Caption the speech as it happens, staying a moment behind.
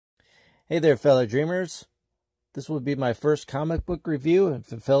Hey there, fellow dreamers. This will be my first comic book review and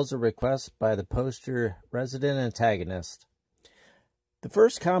fulfills a request by the poster resident antagonist. The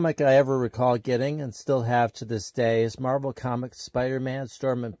first comic I ever recall getting, and still have to this day, is Marvel Comics' Man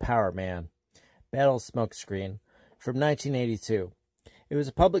Storm Battle Smokescreen from 1982. It was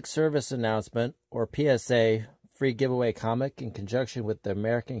a public service announcement, or PSA, free giveaway comic in conjunction with the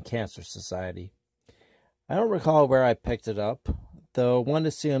American Cancer Society. I don't recall where I picked it up, though one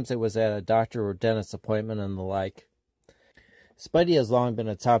assumes it was at a doctor or dentist appointment and the like. Spidey has long been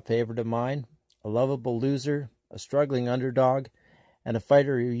a top favorite of mine, a lovable loser, a struggling underdog, and a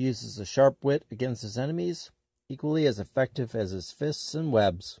fighter who uses a sharp wit against his enemies, equally as effective as his fists and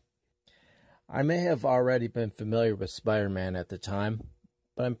webs. I may have already been familiar with Spider-Man at the time,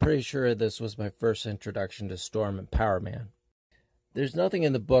 but I'm pretty sure this was my first introduction to Storm and Power Man. There's nothing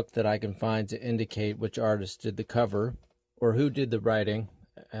in the book that I can find to indicate which artist did the cover, or who did the writing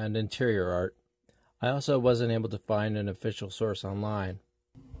and interior art. I also wasn't able to find an official source online.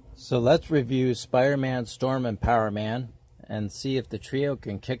 So let's review Spider-Man, Storm, and Power Man, and see if the trio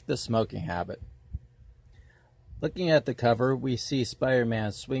can kick the smoking habit. Looking at the cover, we see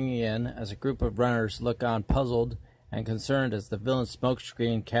Spider-Man swinging in as a group of runners look on puzzled and concerned as the villain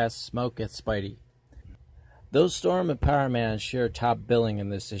Smokescreen casts smoke at Spidey. Though Storm and Power Man share top billing in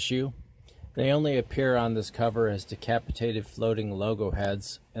this issue, they only appear on this cover as decapitated floating logo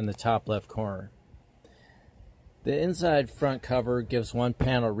heads in the top left corner. The inside front cover gives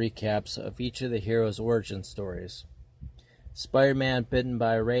one-panel recaps of each of the heroes' origin stories. Spider-Man bitten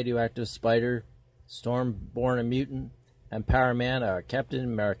by a radioactive spider, Storm born a mutant, and Power Man a Captain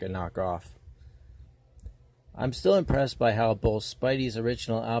America knockoff. I'm still impressed by how both Spidey's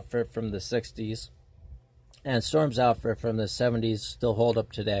original outfit from the 60s and Storm's outfit from the 70s still hold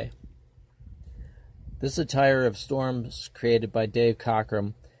up today. This attire of Storm's, created by Dave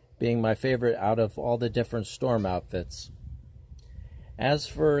Cockrum, being my favorite out of all the different Storm outfits. As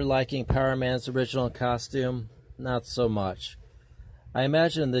for liking Power Man's original costume, not so much. I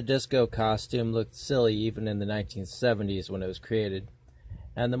imagine the disco costume looked silly even in the 1970s when it was created,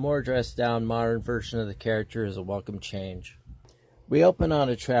 and the more dressed down modern version of the character is a welcome change. We open on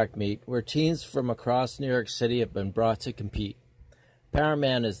a track meet where teens from across New York City have been brought to compete. Power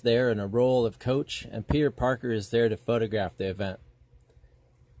Man is there in a role of coach, and Peter Parker is there to photograph the event.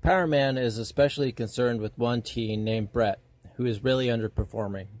 Power Man is especially concerned with one teen named Brett, who is really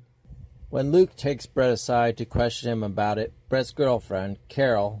underperforming. When Luke takes Brett aside to question him about it, Brett's girlfriend,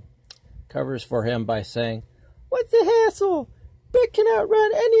 Carol, covers for him by saying, "What's the hassle? Brett can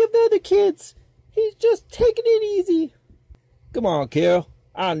outrun any of the other kids. He's just taking it easy." "Come on, Carol.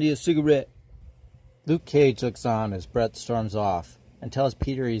 I need a cigarette." Luke Cage looks on as Brett storms off and tells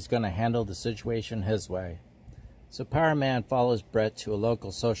Peter he's going to handle the situation his way. So Power Man follows Brett to a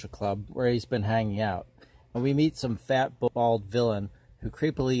local social club where he's been hanging out, and we meet some fat, bald villain who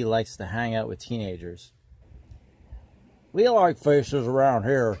creepily likes to hang out with teenagers. "We like faces around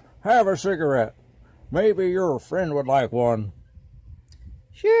here. Have a cigarette. Maybe your friend would like one."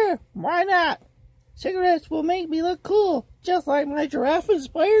 "Sure, why not? Cigarettes will make me look cool, just like my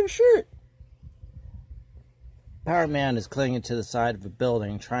giraffe-inspired shirt." Power Man is clinging to the side of a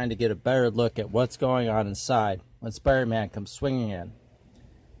building, trying to get a better look at what's going on inside, when Spider-Man comes swinging in.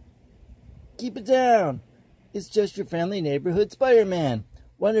 "Keep it down. It's just your friendly neighborhood Spider-Man,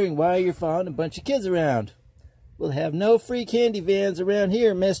 wondering why you're following a bunch of kids around. We'll have no free candy vans around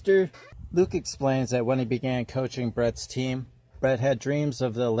here, mister." Luke explains that when he began coaching Brett's team, Brett had dreams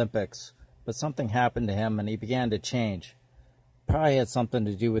of the Olympics, but something happened to him and he began to change. Probably had something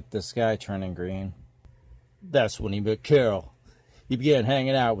to do with the sky turning green. That's when he met Carol. He began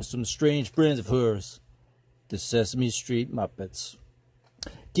hanging out with some strange friends of hers, the Sesame Street Muppets,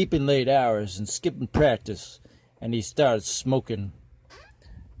 keeping late hours and skipping practice, and he started smoking.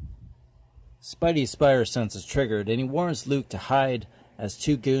 Spidey's spider sense is triggered, and he warns Luke to hide as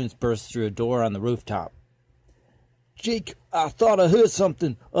two goons burst through a door on the rooftop. "Jake, I thought I heard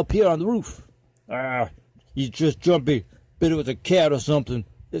something up here on the roof." He's just jumpy. Bet it was a cat or something.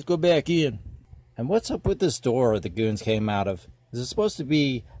 Let's go back in." And what's up with this door the goons came out of? Is it supposed to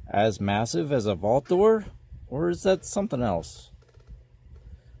be as massive as a vault door? Or is that something else?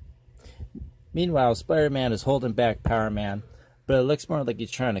 Meanwhile, Spider-Man is holding back Power Man, but it looks more like he's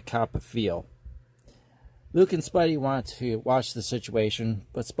trying to cop a feel. Luke and Spidey want to watch the situation,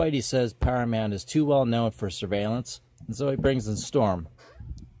 but Spidey says Power Man is too well known for surveillance, and so he brings in Storm.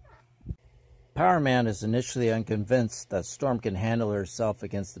 Power Man is initially unconvinced that Storm can handle herself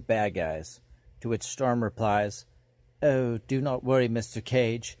against the bad guys, to which Storm replies, "Oh, do not worry, Mr.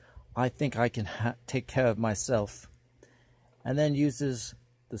 Cage. I think I can take care of myself," and then uses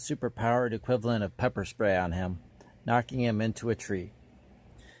the superpowered equivalent of pepper spray on him, knocking him into a tree.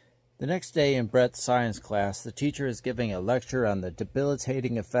 The next day in Brett's science class, the teacher is giving a lecture on the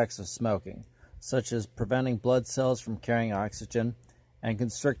debilitating effects of smoking, such as preventing blood cells from carrying oxygen and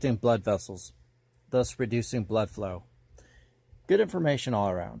constricting blood vessels, thus reducing blood flow. Good information all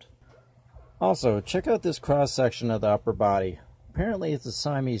around. Also, check out this cross-section of the upper body. Apparently it's a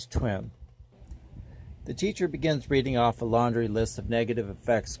Siamese twin. The teacher begins reading off a laundry list of negative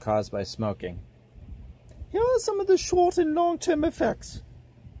effects caused by smoking. Here are some of the short and long-term effects.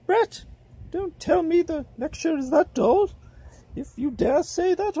 Brett, don't tell me the lecture is that dull. If you dare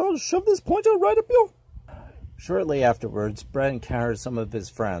say that, I'll shove this pointer right up your... Shortly afterwards, Brett encounters some of his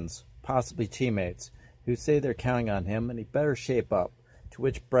friends, possibly teammates, who say they're counting on him and he better shape up, to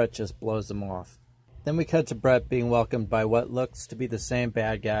which Brett just blows them off. Then we cut to Brett being welcomed by what looks to be the same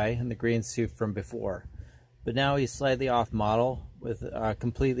bad guy in the green suit from before, but now he's slightly off model, with a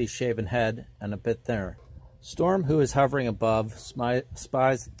completely shaven head and a bit thinner. Storm, who is hovering above, spies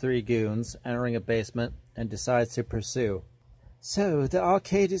the three goons entering a basement and decides to pursue. So, the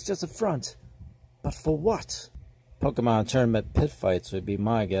arcade is just a front. But for what? Pokemon tournament pit fights would be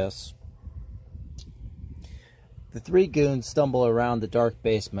my guess. The three goons stumble around the dark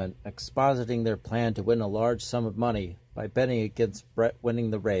basement, expositing their plan to win a large sum of money by betting against Brett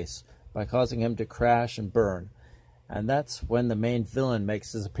winning the race, by causing him to crash and burn. And that's when the main villain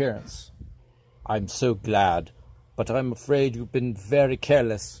makes his appearance. I'm so glad, but I'm afraid you've been very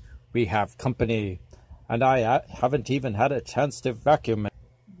careless. We have company, and I haven't even had a chance to vacuum it.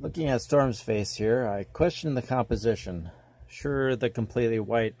 Looking at Storm's face here, I question the composition. Sure, the completely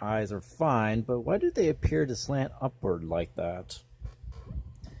white eyes are fine, but why do they appear to slant upward like that?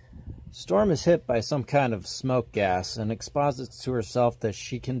 Storm is hit by some kind of smoke gas and exposits to herself that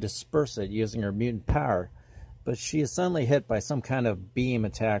she can disperse it using her mutant power, but she is suddenly hit by some kind of beam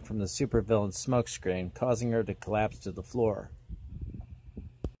attack from the supervillain Smokescreen, causing her to collapse to the floor.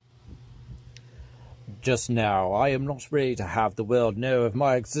 Just now, I am not ready to have the world know of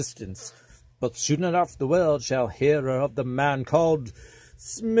my existence, but soon enough the world shall hear of the man called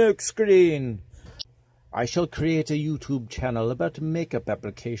Smokescreen. I shall create a YouTube channel about a makeup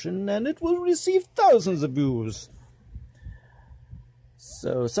application, and it will receive thousands of views.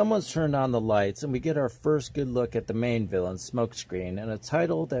 So someone's turned on the lights, and we get our first good look at the main villain, Smokescreen, and a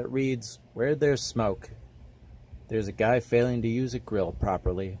title that reads, Where There's Smoke. There's a guy failing to use a grill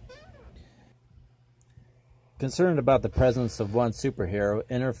properly. Concerned about the presence of one superhero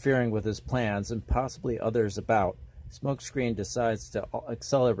interfering with his plans and possibly others about, Smokescreen decides to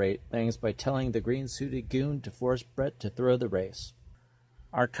accelerate things by telling the green-suited goon to force Brett to throw the race.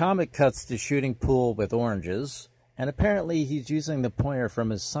 Our comic cuts to shooting pool with oranges, and apparently he's using the pointer from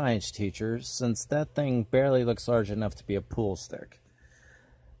his science teacher, since that thing barely looks large enough to be a pool stick.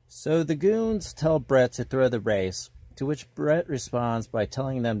 So the goons tell Brett to throw the race, to which Brett responds by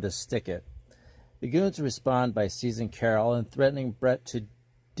telling them to stick it. The goons respond by seizing Carol and threatening Brett to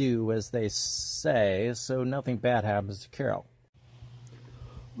do as they say, so nothing bad happens to Carol.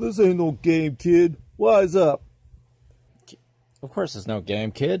 This ain't no game, kid. Wise up. Of course it's no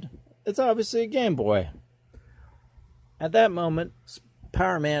game, kid. It's obviously a Game Boy. At that moment,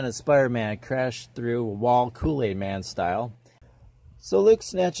 Power Man and Spider-Man crash through a wall Kool-Aid Man style. So Luke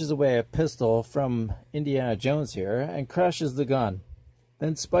snatches away a pistol from Indiana Jones here and crushes the gun.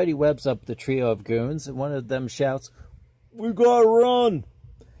 Then Spidey webs up the trio of goons, and one of them shouts, "We gotta run!"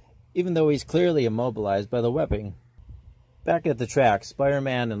 even though he's clearly immobilized by the webbing. Back at the track,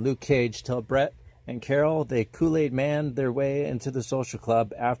 Spider-Man and Luke Cage tell Brett and Carol they Kool-Aid Man their way into the social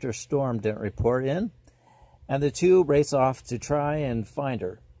club after Storm didn't report in, and the two race off to try and find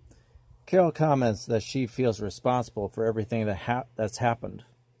her. Carol comments that she feels responsible for everything that's happened.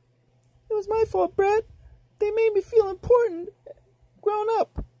 It was my fault, Brett. They made me feel important. Grown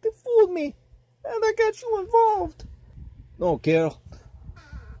up. They fooled me. And I got you involved. No, Carol.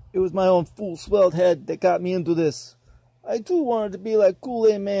 It was my own fool swelled head that got me into this. I too wanted to be like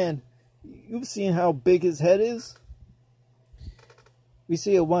Kool-Aid Man. You've seen how big his head is? We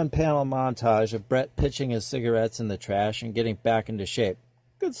see a one-panel montage of Brett pitching his cigarettes in the trash and getting back into shape.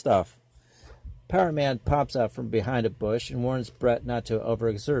 Good stuff. Power Man pops out from behind a bush and warns Brett not to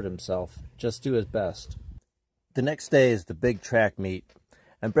overexert himself. Just do his best. The next day is the big track meet,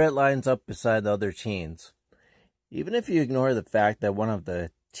 and Brett lines up beside the other teens. Even if you ignore the fact that one of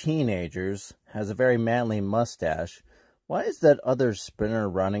the teenagers has a very manly mustache, why is that other sprinter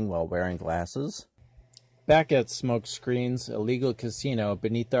running while wearing glasses? Back at Smokescreen's illegal casino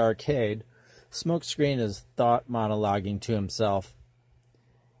beneath the arcade, Smokescreen is thought monologuing to himself.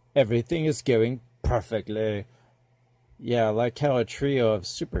 Everything is going perfectly. Yeah, like how a trio of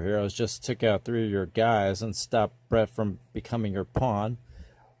superheroes just took out 3 of your guys and stopped Brett from becoming your pawn.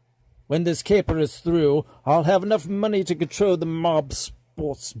 When this caper is through, I'll have enough money to control the mob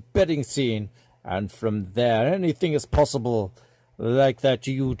sports betting scene. And from there, anything is possible. Like that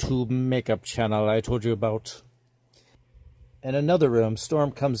YouTube makeup channel I told you about. In another room,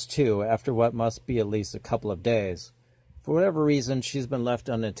 Storm comes to after what must be at least a couple of days. For whatever reason, she's been left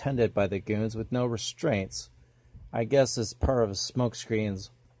unattended by the goons with no restraints. I guess as part of Smokescreen's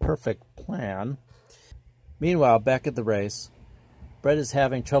perfect plan. Meanwhile, back at the race, Brett is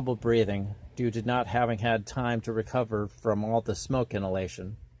having trouble breathing due to not having had time to recover from all the smoke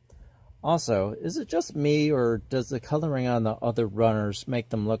inhalation. Also, is it just me, or does the coloring on the other runners make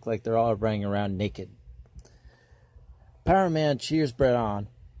them look like they're all running around naked? Power Man cheers Brett on.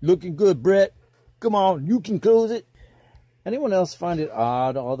 Looking good, Brett. Come on, you can close it. Anyone else find it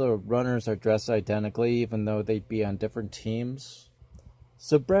odd all the runners are dressed identically even though they'd be on different teams?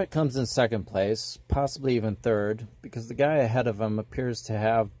 So Brett comes in second place, possibly even third, because the guy ahead of him appears to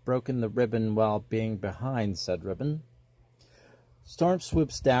have broken the ribbon while being behind said ribbon. Storm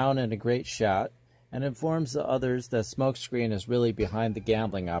swoops down in a great shot and informs the others that Smokescreen is really behind the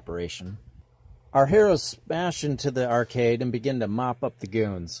gambling operation. Our heroes smash into the arcade and begin to mop up the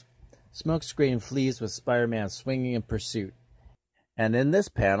goons. Smokescreen flees with Spider-Man swinging in pursuit. And in this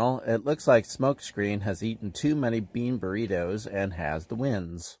panel, it looks like Smokescreen has eaten too many bean burritos and has the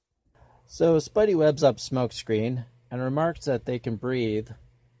wins. So Spidey webs up Smokescreen and remarks that they can breathe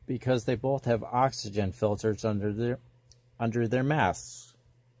because they both have oxygen filters under their masks.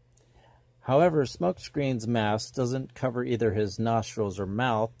 However, Smokescreen's mask doesn't cover either his nostrils or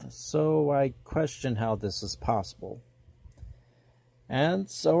mouth, so I question how this is possible. And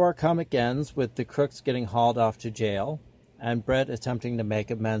so our comic ends with the crooks getting hauled off to jail, and Brett attempting to make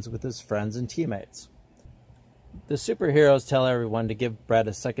amends with his friends and teammates. The superheroes tell everyone to give Brett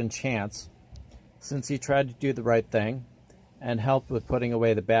a second chance, since he tried to do the right thing, and helped with putting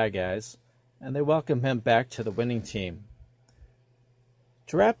away the bad guys, and they welcome him back to the winning team.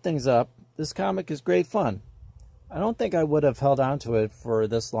 To wrap things up, this comic is great fun. I don't think I would have held on to it for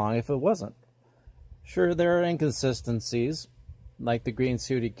this long if it wasn't. Sure, there are inconsistencies, like the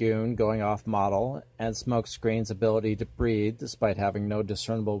green-suited goon going off model, and Smokescreen's ability to breathe despite having no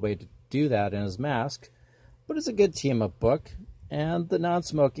discernible way to do that in his mask, but it's a good team-up book, and the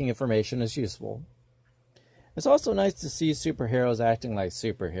non-smoking information is useful. It's also nice to see superheroes acting like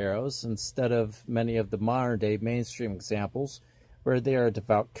superheroes, instead of many of the modern-day mainstream examples where they are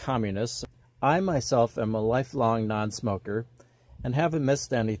devout communists. I myself am a lifelong non-smoker, and haven't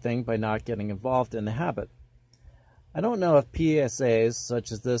missed anything by not getting involved in the habit. I don't know if PSAs such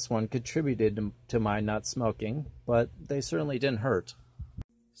as this one contributed to my not smoking, but they certainly didn't hurt.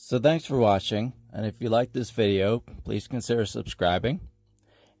 So thanks for watching, and if you liked this video, please consider subscribing,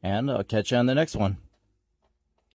 and I'll catch you on the next one.